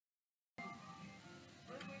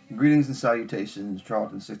Greetings and salutations,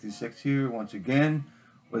 Charlton66 here once again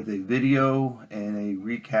with a video and a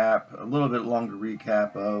recap, a little bit longer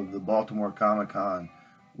recap of the Baltimore Comic Con,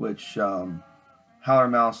 which Howler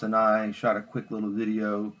Mouse and I shot a quick little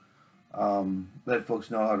video, let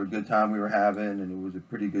folks know how a good time we were having, and it was a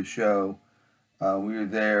pretty good show. We were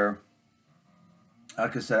there,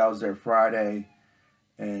 like I said, I was there Friday,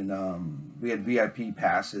 and we had VIP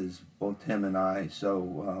passes, both Tim and I,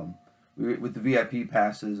 so with the VIP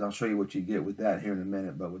passes, I'll show you what you get with that here in a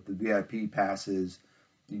minute, but with the VIP passes,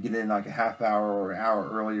 you get in like a half hour or an hour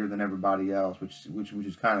earlier than everybody else, which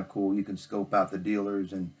is kind of cool. You can scope out the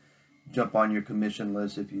dealers and jump on your commission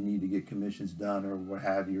list if you need to get commissions done or what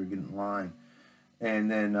have you, or get in line.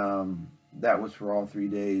 And then that was for all 3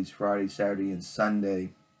 days, Friday, Saturday, and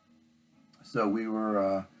Sunday. So we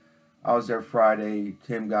were, I was there Friday.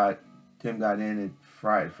 Tim got in at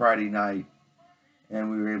Friday night. And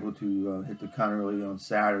we were able to hit the con early on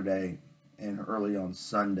Saturday and early on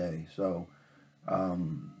Sunday. So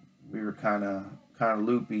we were kind of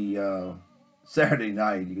loopy Saturday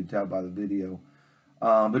night. You can tell by the video.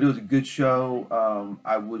 But it was a good show.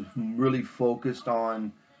 I was really focused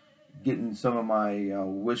on getting some of my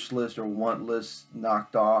wish list or want list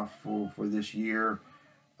knocked off for this year,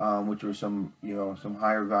 which were some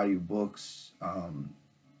higher value books.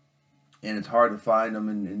 And it's hard to find them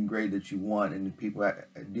in grade that you want, and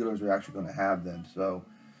dealers are actually going to have them. So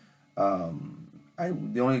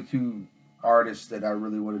the only two artists that I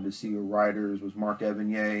really wanted to see were writers was Mark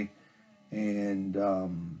Evanier and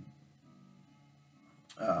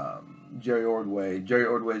Jerry Ordway. Jerry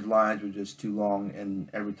Ordway's lines were just too long, and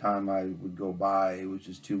every time I would go by, it was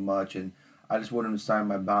just too much. And I just wanted him to sign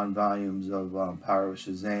my bound volumes of Power of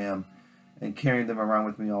Shazam, and carrying them around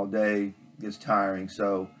with me all day gets tiring.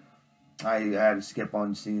 So I had to skip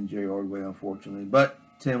on seeing Jerry Ordway, unfortunately. But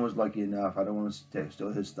Tim was lucky enough. I don't want to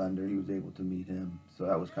steal his thunder. He was able to meet him, so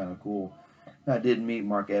that was kind of cool. I did meet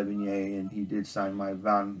Mark Evanier, and he did sign my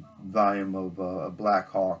volume of Black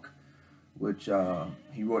Hawk, which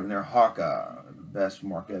he wrote in there, Hawka, best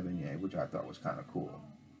Mark Evanier, which I thought was kind of cool.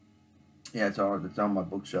 Yeah, it's on my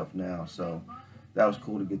bookshelf now, so that was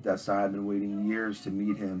cool to get that signed. I've been waiting years to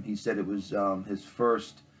meet him. He said it was his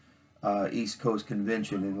first East Coast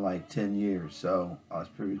convention in like 10 years, so I was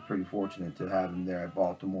pretty fortunate to have him there at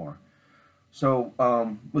Baltimore. So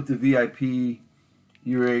with the VIP,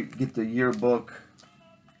 you get the yearbook,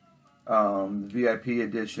 the VIP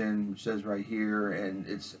edition, which says right here, and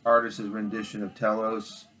it's artist's rendition of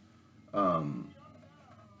Telos,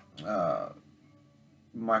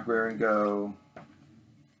 Mike Ringo,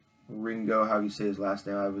 how you say his last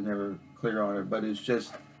name, I was never clear on it, but it's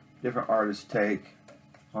just different artists' take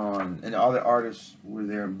on, and all the artists were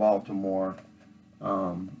there in Baltimore.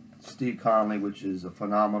 Steve Conley, which is a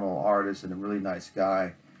phenomenal artist and a really nice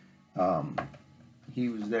guy, he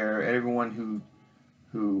was there. Everyone who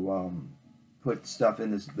put stuff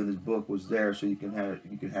in this book was there, so you can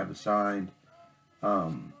have it signed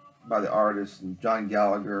by the artist. And John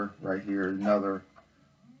Gallagher right here, another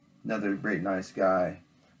great nice guy.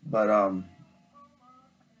 But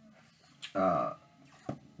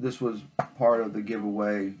this was part of the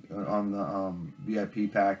giveaway on the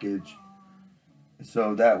VIP package,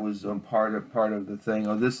 so that was part of the thing.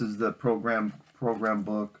 Oh, this is the program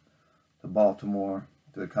book to Baltimore,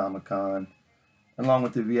 to the Comic Con. Along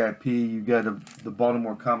with the VIP, you get the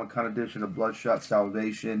Baltimore Comic Con edition of Bloodshot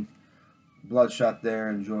Salvation. Bloodshot there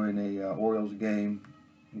enjoying a Orioles game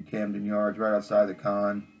in Camden Yards, right outside the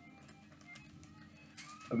con.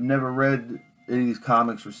 I've never read any of these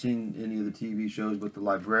comics or seen any of the TV shows, but The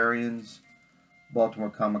Librarians, Baltimore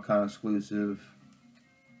Comic Con exclusive,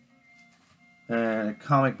 and a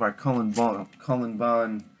comic by Cullen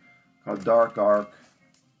Bunn called Dark Ark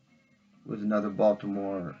was another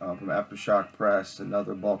Baltimore, from Aftershock Press,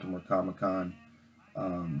 another Baltimore Comic Con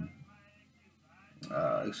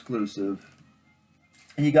exclusive.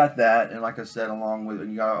 And you got that, and like I said, along with,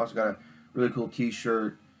 and you also got a really cool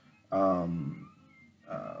T-shirt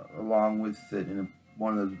along with it, in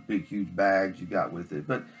one of those big huge bags you got with it.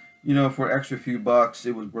 But for an extra few bucks,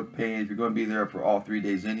 it was worth paying. If you're going to be there for all 3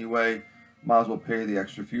 days anyway, might as well pay the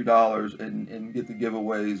extra few dollars and get the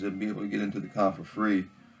giveaways and be able to get into the con for free.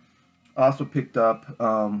 I also picked up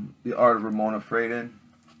The Art of Ramona Fradon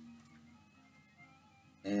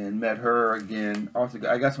and met her again. Also,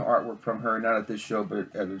 I got some artwork from her, not at this show,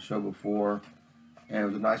 but at the show before. And it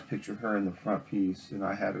was a nice picture of her in the front piece, and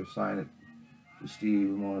I had her sign it to Steve,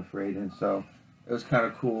 Ramona Fradon. So it was kind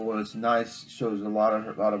of cool. It's nice. Shows a lot of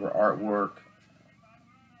her artwork,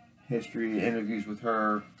 history, interviews with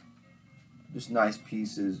her, just nice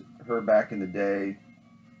pieces. Her back in the day.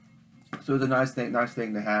 So it's a nice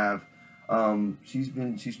thing to have. She's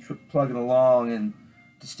plugging along, and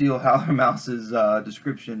to steal Howler Mouse's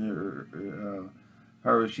description,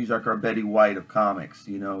 she's like our Betty White of comics.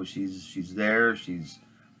 You know, she's there. She's,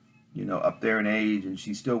 you know, up there in age, and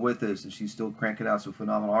she's still with us, and she's still cranking out some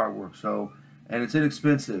phenomenal artwork. So, and it's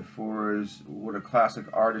inexpensive for what a classic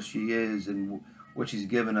artist she is, and what she's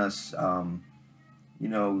given us. You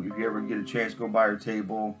know, if you ever get a chance, go by her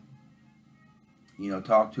table. You know,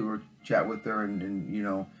 talk to her, chat with her, and you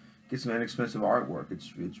know, get some inexpensive artwork.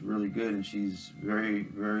 It's really good, and she's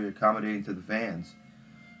very accommodating to the fans.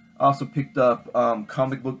 Also picked up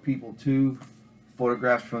Comic Book People 2,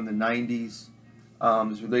 photographs from the 90s.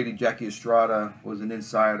 This lady, Jackie Estrada, was an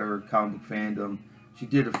insider of comic book fandom. She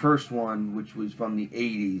did the first one, which was from the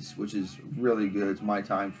 80s, which is really good. It's my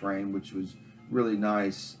time frame, which was really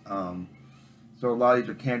nice. So a lot of these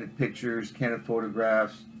are candid pictures, candid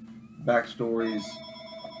photographs, backstories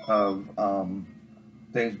of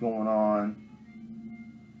things going on.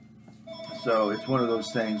 So it's one of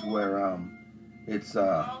those things where it's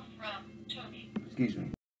excuse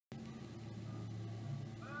me.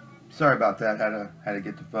 Sorry about that. Had to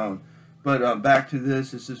get the phone. But back to this.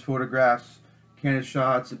 This is photographs, candid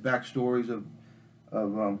shots, and backstories of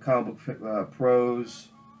comic book pros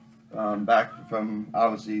back from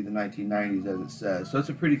obviously the 1990s, as it says. So it's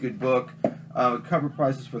a pretty good book. Cover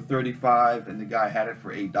price is for $35, and the guy had it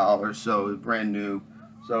for $8, so it's brand new.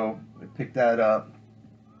 So I picked that up.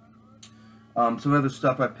 Some other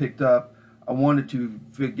stuff I picked up. I wanted to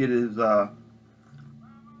get his one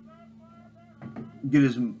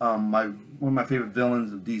of my favorite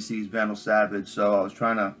villains of DC's Vandal Savage. So I was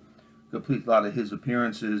trying to complete a lot of his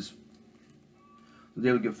appearances. So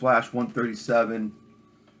they would get Flash 137.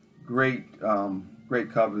 Great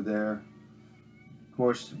cover there. Of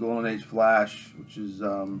course, the Golden Age Flash, which is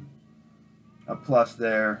a plus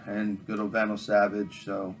there, and good old Vandal Savage.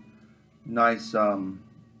 So nice,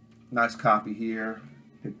 nice copy here.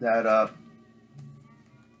 Pick that up,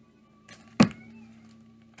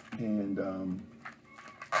 and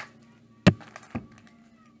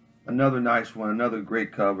another nice one, another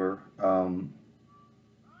great cover.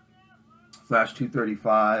 Flash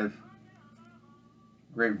 235.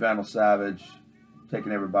 Great Vandal Savage,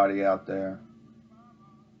 taking everybody out there.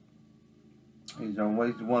 He's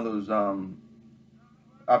one of those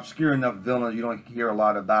obscure enough villains you don't hear a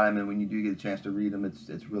lot about him, and when you do get a chance to read them,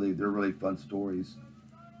 they're really fun stories.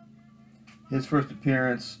 His first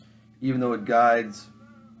appearance, even though it guides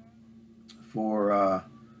for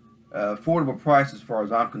affordable price as far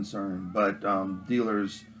as I'm concerned, but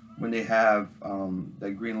dealers, when they have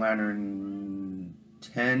that Green Lantern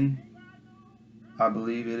 10, I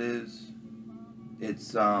believe it is,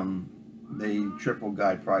 it's they triple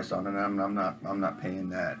guide price on it, and I'm not paying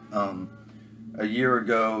that. A year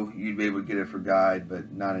ago you'd be able to get it for guide,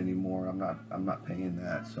 but not anymore. I'm not paying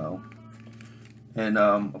that. So, and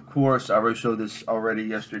of course I already showed this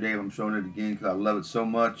yesterday, but I'm showing it again because I love it so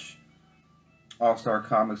much. All-Star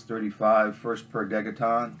Comics 35, First Per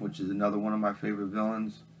Degaton, which is another one of my favorite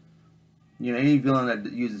villains. You know, any villain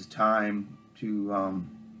that uses time to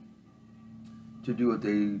do what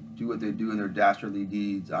they do in their dastardly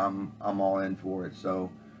deeds, I'm all in for it. So,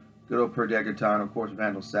 good old Per Degaton, of course,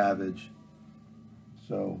 Vandal Savage.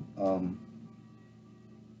 So,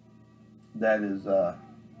 that is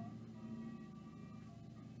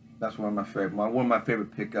that's one of my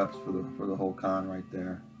favorite pickups for the whole con right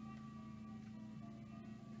there.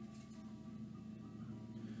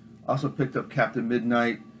 Also picked up Captain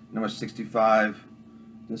Midnight, number 65.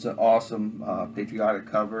 This is an awesome patriotic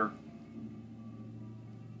cover.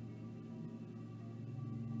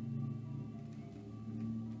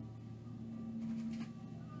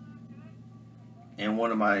 And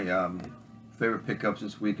one of my favorite pickups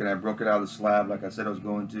this week, and I broke it out of the slab like I said I was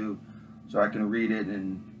going to, so I can read it.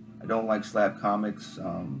 And I don't like slab comics.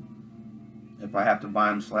 If I have to buy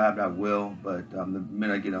them slabbed, I will, but the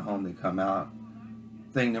minute I get it home, they come out.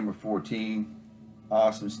 Thing number 14,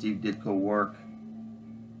 awesome Steve Ditko work.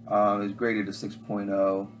 It's graded a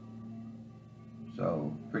 6.0,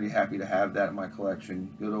 so pretty happy to have that in my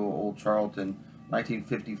collection. Good old Charlton,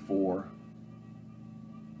 1954.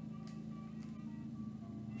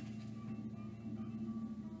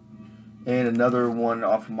 And another one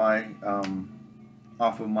off of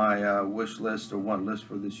my wish list, or want list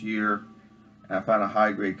for this year. And I found a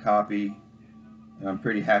high grade copy, and I'm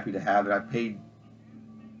pretty happy to have it. I paid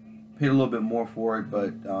a little bit more for it,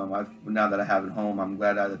 but now that I have it home, I'm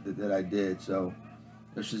glad that I did. So,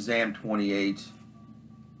 the Shazam 28,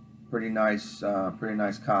 pretty nice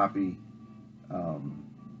copy.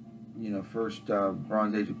 You know, first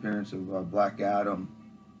Bronze Age appearance of Black Adam.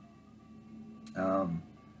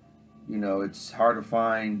 You know, it's hard to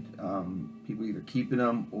find people either keeping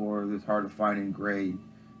them, or it's hard to find in grade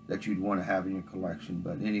that you'd want to have in your collection.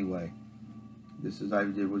 But anyway, this is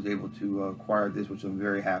was able to acquire this, which I'm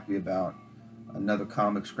very happy about. Another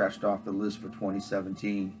comic scratched off the list for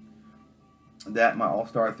 2017. That, my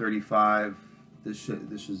All-Star 35, the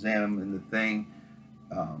Shazam and the Thing,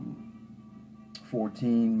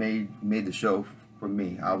 14 made the show for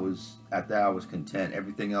me. I was content.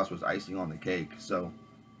 Everything else was icing on the cake. So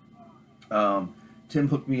Tim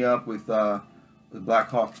hooked me up with Black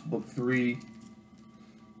Hawk book 3.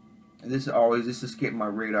 And this escaped my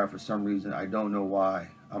radar for some reason. I don't know why.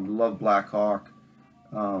 I love Black Hawk.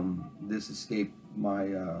 This escaped my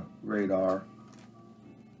radar.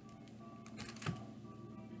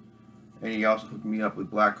 And he also hooked me up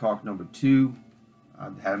with Black Hawk number 2. I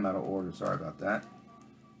had him out of order. Sorry about that.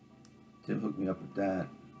 Tim hooked me up with that.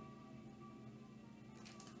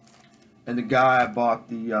 And the guy I bought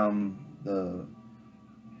the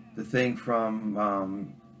thing from,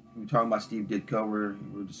 we were talking about Steve Ditko,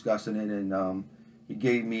 we were discussing it, and he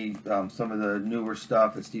gave me some of the newer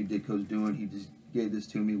stuff that Steve Ditko's doing. He just gave this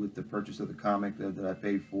to me with the purchase of the comic that I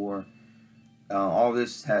paid for. All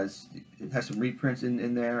this has some reprints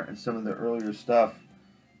in there, and some of the earlier stuff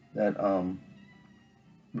that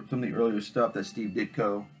Steve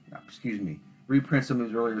Ditko, reprints some of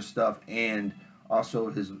his earlier stuff, and also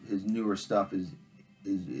his newer stuff is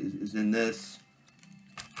in this,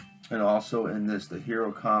 and also in this, the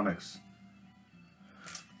Hero Comics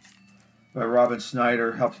by Robin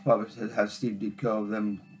Snyder, helps publish, has Steve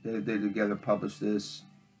Ditko, they together publish this.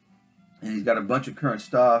 And he's got a bunch of current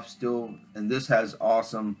stuff still, and this has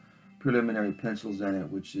awesome preliminary pencils in it,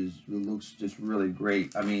 it looks just really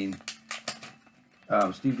great. I mean,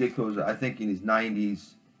 Steve Ditko's, I think, in his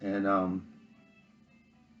 90s, and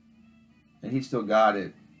he still got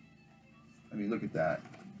it. I mean, look at that.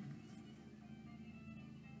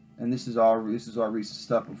 And this is all recent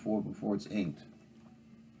stuff before it's inked.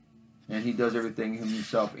 And he does everything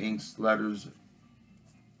himself, inks, letters.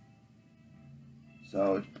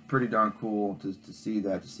 So it's pretty darn cool to see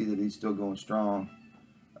that he's still going strong.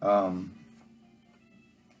 But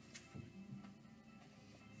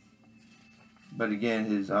again,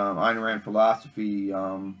 his Ayn Rand philosophy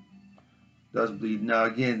does bleed. Now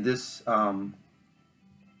again, this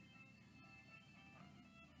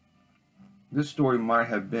story might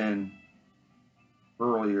have been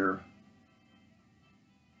earlier.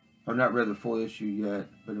 I've not read the full issue yet,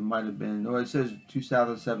 but it might have been. No, it says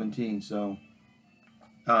 2017, so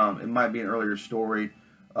it might be an earlier story.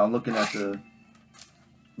 Looking at the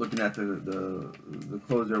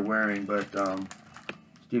clothes they're wearing, but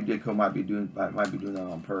Steve Ditko might be doing that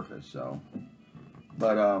on purpose. So,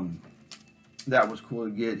 but that was cool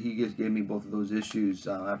to get. He just gave me both of those issues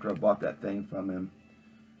after I bought that thing from him.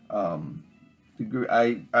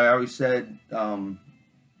 I always said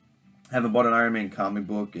haven't bought an Iron Man comic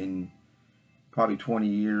book in probably 20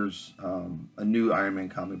 years, a new Iron Man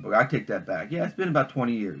comic book. I take that back. Yeah, it's been about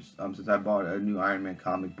 20 years since I bought a new Iron Man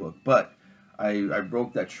comic book. But I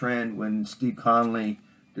broke that trend when Steve Conley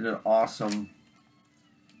did an awesome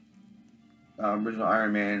original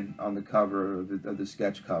Iron Man on the cover of the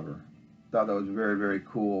sketch cover. Thought that was very, very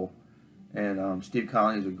cool. And Steve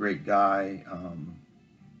Conley is a great guy.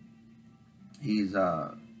 He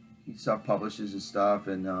self-publishes his stuff,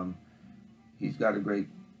 and he's got a great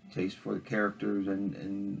taste for the characters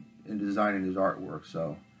and designing his artwork.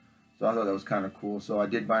 So I thought that was kind of cool. So I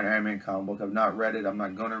did buy an Iron Man comic book. I've not read it. I'm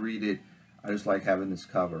not going to read it. I just like having this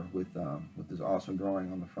cover with this awesome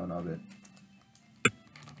drawing on the front of it.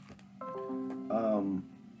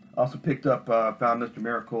 Also picked up, found Mr.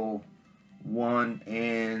 Miracle 1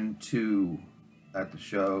 and 2 at the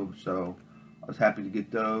show. So I was happy to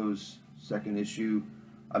get those. Second issue.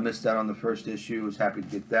 I missed out on the first issue. Was happy to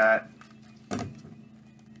get that.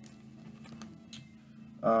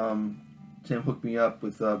 Tim hooked me up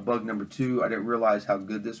with Bug number 2. I didn't realize how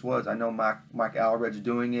good this was. I know Mike Allred's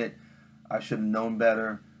doing it. I should have known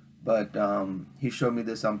better, but he showed me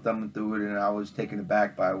this. I'm thumbing through it, and I was taken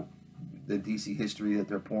aback by the DC history that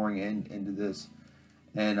they're pouring into this,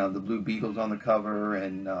 and the Blue Beetle's on the cover,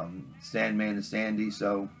 and Sandman and Sandy.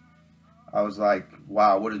 So I was like,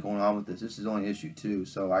 wow, what is going on with this? This is only issue 2,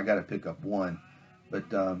 so I got to pick up 1. But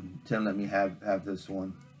Tim let me have this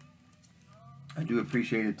one. I do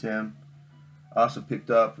appreciate it, Tim. I also picked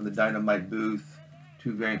up from the Dynamite booth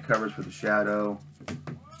 2 variant covers for the Shadow.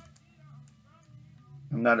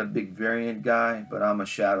 I'm not a big variant guy, but I'm a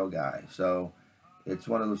Shadow guy. So it's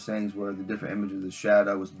one of those things where the different images of the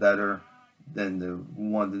Shadow was better than the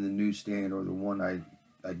newsstand or the one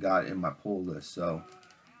I got in my pull list. So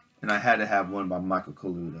And I had to have one by Michael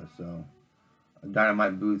Kaluta. So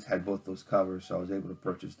Dynamite Booth had both those covers, so I was able to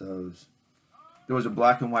purchase those. There was a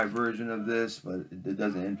black and white version of this, but it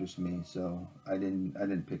doesn't interest me, so I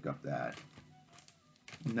didn't pick up that.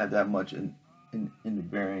 Not that much in the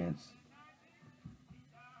variants.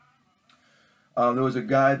 There was a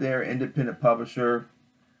guy there, independent publisher,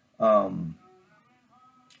 named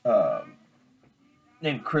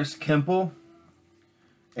Chris Kemple,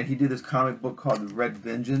 and he did this comic book called The Red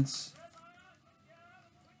Vengeance,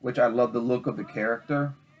 which I love the look of the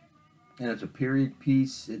character. And it's a period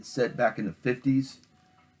piece. It's set back in the 50s,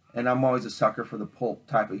 and I'm always a sucker for the pulp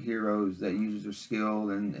type of heroes that use their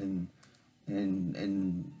skill and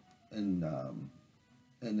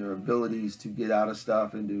their abilities to get out of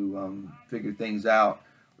stuff and to figure things out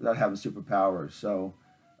without having superpowers. So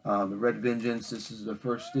the Red Vengeance, this is the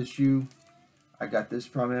first issue. I got this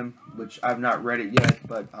from him, which I've not read it yet,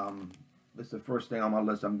 but it's the first thing on my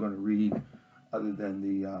list I'm going to read, other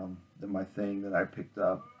than my thing that I picked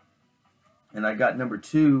up. And I got number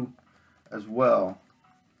 2 as well.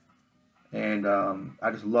 And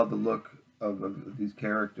I just love the look of these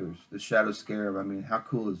characters. The Shadow Scarab, I mean, how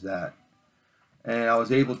cool is that? And I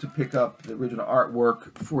was able to pick up the original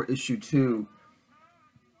artwork for issue 2.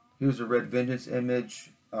 Here's a Red Vengeance image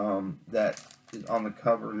that is on the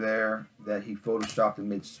cover there, that he photoshopped and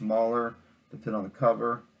made smaller to fit on the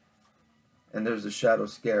cover. And there's the Shadow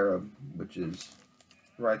Scarab, which is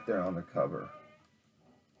right there on the cover.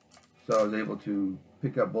 So I was able to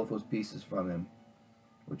pick up both those pieces from him,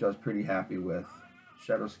 which I was pretty happy with.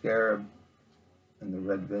 Shadow Scarab and the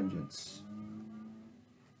Red Vengeance.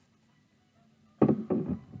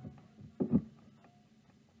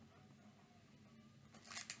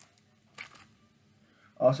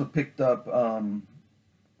 Also picked up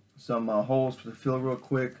some holes to fill real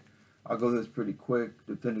quick. I'll go this pretty quick.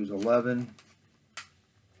 Defenders 11.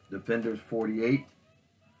 Defenders 48.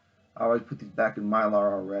 I always put these back in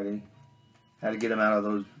Mylar already. Had to get them out of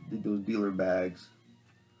those dealer bags.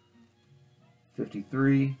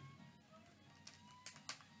 53.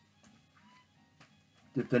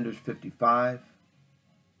 Defenders 55.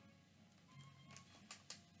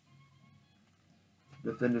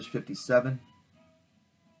 Defenders 57.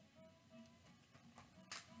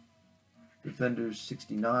 Defenders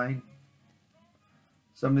 69.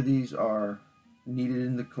 Some of these are needed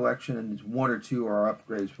in the collection, and just 1 or 2 are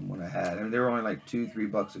upgrades from what I had. I mean, they were only like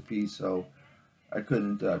 $2-3 a piece, so I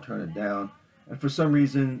couldn't turn it down. And for some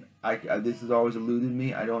reason, this has always eluded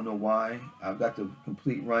me. I don't know why. I've got the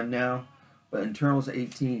complete run now, but Internals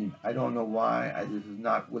 18, I don't know why. This is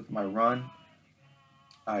not with my run.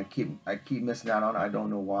 I keep missing out on it. I don't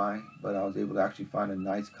know why, but I was able to actually find a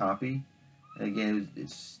nice copy. And again,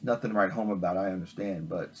 it's nothing to write home about, I understand,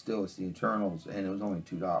 but still, it's the Internals, and it was only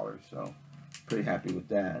 $2, so pretty happy with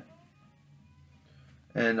that.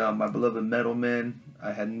 And my beloved Metal Men,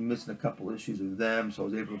 I had missing a couple issues of them, so I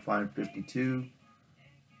was able to find 52.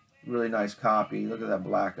 Really nice copy. Look at that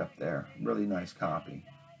black up there. Really nice copy.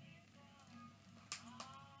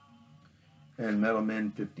 And Metal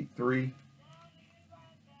Men 53.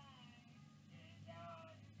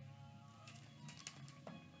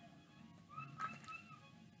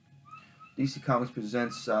 DC Comics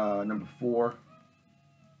presents number 4.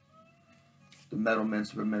 The Metal Men,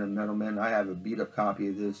 Superman and Metal Men. I have a beat-up copy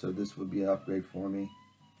of this, so this would be an upgrade for me.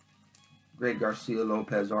 Great Garcia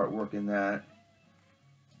Lopez artwork in that.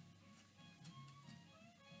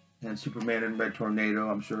 And Superman and Red Tornado.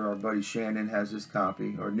 I'm sure our buddy Shannon has this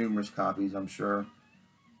copy, or numerous copies, I'm sure.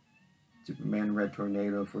 Superman and Red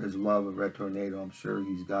Tornado, for his love of Red Tornado. I'm sure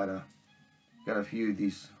he's got a few of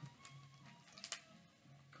these.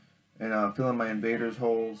 And filling my Invaders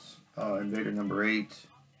holes. Invader number 8.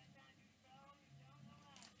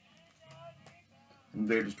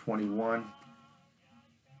 Invaders 21.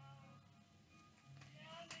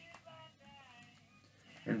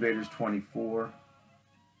 Invaders 24.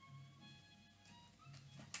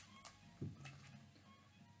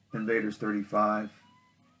 Invaders 35.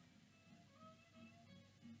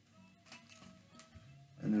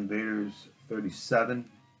 And Invaders 37.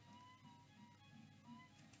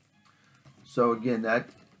 So again, that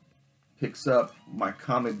picks up my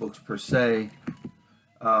comic books per se.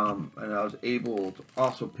 And I was able to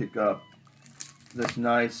also pick up this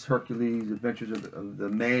nice Hercules, Adventures of the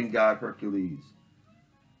Man God Hercules,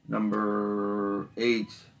 number 8,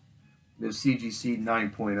 the CGC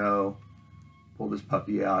 9.0. Pulled this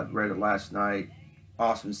puppy out, read it last night.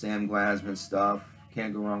 Awesome Sam Glasman stuff.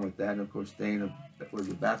 Can't go wrong with that. And of course, Thane, was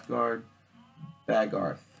it Bathguard?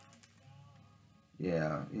 Bagarth.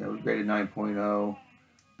 Yeah, it was graded 9.0,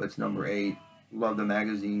 but it's number 8. love the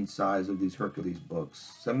magazine size of these Hercules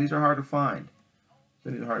books. Some of these are hard to find. So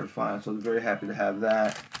I'm very happy to have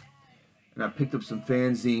that. And I picked up some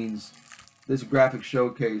fanzines. This graphic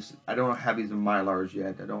showcase, I don't have these in Mylars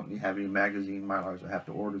yet. I don't have any magazine Mylars. I have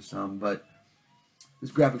to order some. But this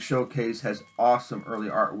graphic showcase has awesome early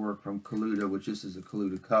artwork from Kaluta, which this is a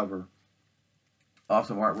Kaluta cover.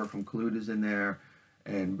 Awesome artwork from Kaluta's in there.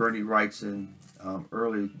 And Bernie Wrightson,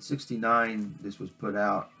 early '69, this was put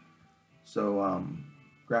out. So,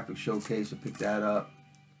 graphic showcase, I picked that up.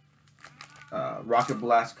 Rocket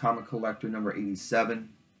Blast Comic Collector number 87.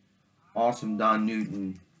 Awesome Don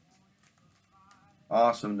Newton.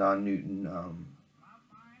 Awesome Don Newton.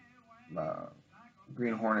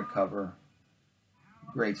 Green Hornet cover.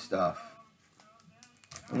 Great stuff.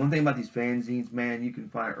 And one thing about these fanzines, man, you can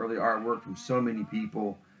find early artwork from so many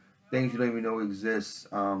people. Things you don't even know exists.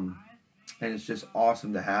 And it's just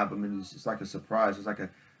awesome to have them. And it's just like a surprise. It's like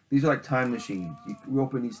these are like time machines. You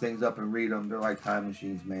open these things up and read them. They're like time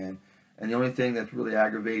machines, man. And the only thing that's really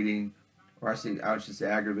aggravating, or I should say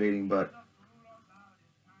aggravating, but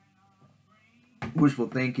wishful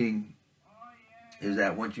thinking, is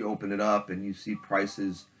that once you open it up and you see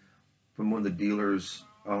prices from one of the dealers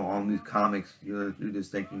on these comics, you're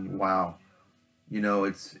just thinking, wow, you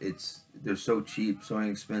know, they're so cheap, so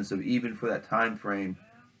inexpensive, even for that time frame.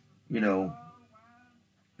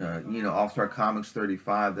 All-Star Comics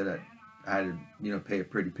 35 that I had to pay a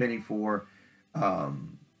pretty penny for.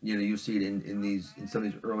 You see it in some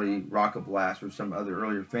of these early Rocket Blast or some other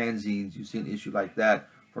earlier fanzines. You see an issue like that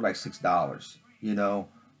for like $6.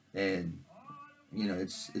 And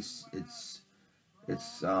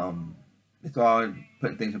it's all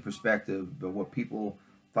putting things in perspective. But what people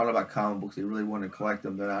thought about comic books, they really want to collect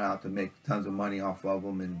them. They're not out to make tons of money off of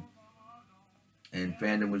them, and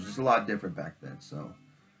fandom was just a lot different back then. So,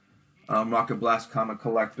 Rocket Blast Comic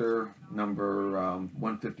Collector number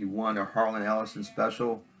 151, a Harlan Ellison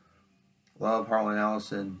special. Love Harlan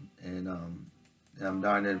Ellison, and I'm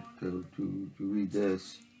dying to read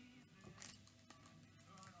this.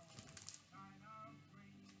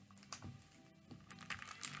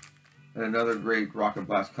 And another great Rocket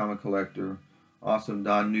Blast Comic Collector, awesome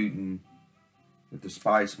Don Newton with the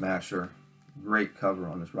Spy Smasher. Great cover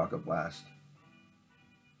on this Rocket Blast.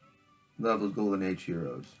 Love those Golden Age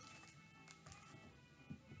heroes.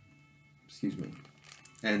 Excuse me.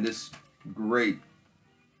 And this great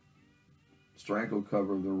Steranko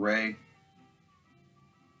cover of the Ray.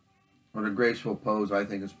 What a graceful pose, I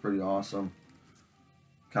think is pretty awesome.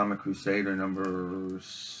 Comic Crusader number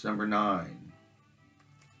 9.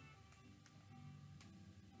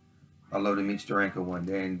 I'd love to meet Steranko one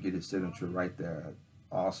day and get his signature right there.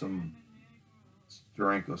 Awesome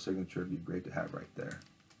Steranko signature would be great to have right there.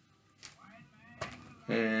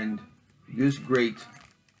 And this great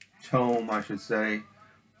tome, I should say,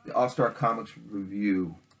 the All-Star Comics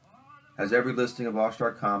Review, has every listing of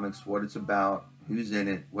All-Star Comics, what it's about, who's in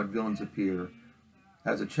it, what villains appear.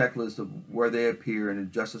 Has a checklist of where they appear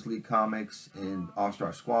in Justice League comics, in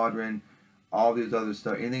All-Star Squadron, all these other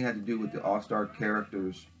stuff. Anything had to do with the All-Star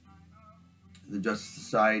characters, the Justice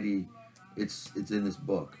Society, it's in this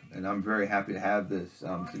book. And I'm very happy to have this.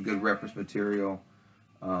 It's a good reference material.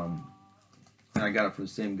 And I got it from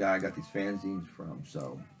the same guy I got these fanzines from.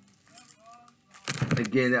 So,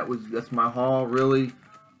 again, that's my haul, really,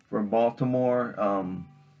 from Baltimore. I'm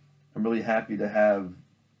really happy to have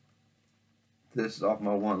this off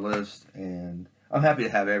my want list, and I'm happy to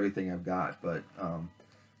have everything I've got, but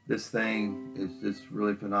this thing is just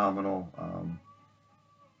really phenomenal.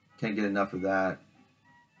 Can't get enough of that.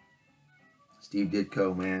 Steve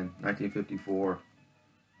Ditko, man, 1954.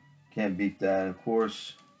 Can't beat that. Of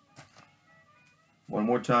course, one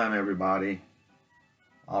more time, everybody.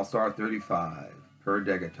 All-Star 35, Per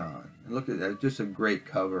Degaton. And look at that, just a great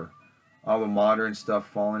cover. All the modern stuff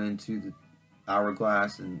falling into the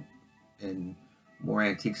hourglass and more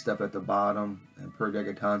antique stuff at the bottom, and Per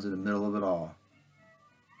Degaton's in the middle of it all.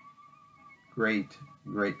 Great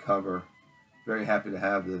cover. Very happy to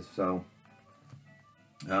have this. So,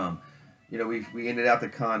 we ended out the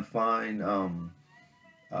con fine.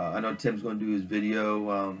 I know Tim's going to do his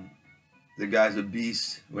video. The guy's a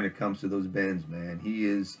beast when it comes to those bins, man. He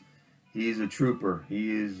is a trooper.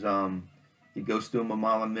 He goes through them a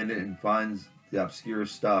mile a minute and finds the obscure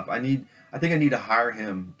stuff. I think I need to hire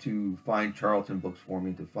him to find Charlton books for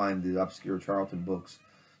me, to find the obscure Charlton books.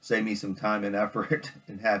 Save me some time and effort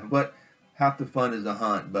and but half the fun is the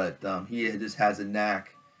hunt. But he just has a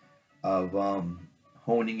knack of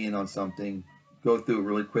honing in on something, go through it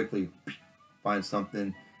really quickly, find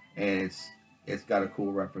something, and it's got a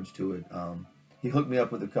cool reference to it. He hooked me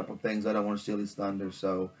up with a couple things. I don't want to steal his thunder,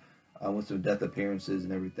 so with some death appearances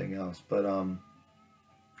and everything else. But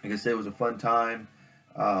like I said, it was a fun time.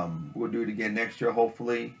 We'll do it again next year,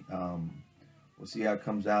 hopefully. We'll see how it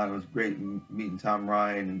comes out. It was great meeting Tom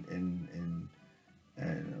Ryan and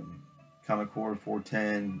Comic Core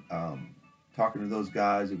 410. Talking to those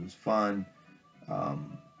guys, it was fun.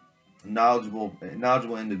 Knowledgeable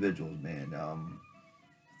individuals, man.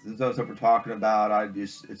 The stuff we're talking about,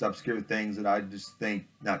 it's obscure things that I just think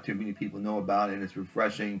not too many people know about, and it's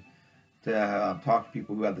refreshing to talk to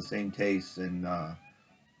people who have the same tastes and I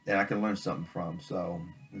can learn something from. So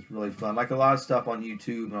it's really fun. Like a lot of stuff on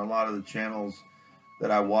YouTube and a lot of the channels that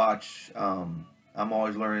I watch, I'm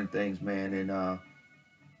always learning things, man, and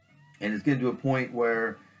it's getting to a point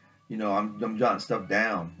where, you know, I'm jotting stuff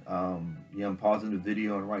down. You know, I'm pausing the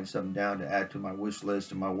video and writing something down to add to my wish list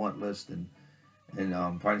and my want list, and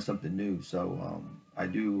finding something new. So I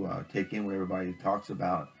do take in what everybody talks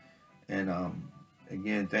about. And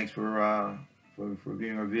again, thanks for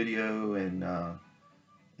viewing our video and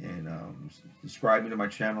subscribing to my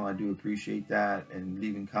channel. I do appreciate that, and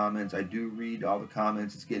leaving comments. I do read all the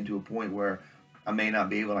comments. It's getting to a point where I may not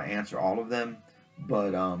be able to answer all of them,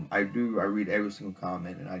 but I read every single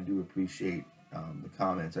comment, and I do appreciate the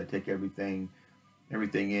comments. I take everything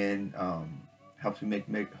in. Helps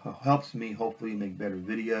me hopefully make better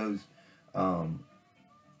videos, and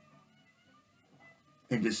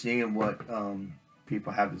just seeing what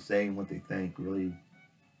people have to say and what they think really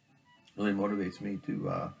motivates me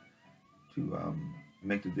to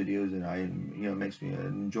make the videos, and makes me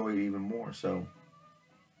enjoy it even more. So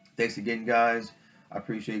thanks again, guys. I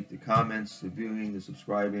appreciate the comments, the viewing, the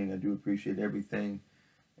subscribing. I do appreciate everything,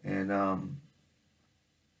 and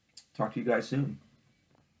talk to you guys soon.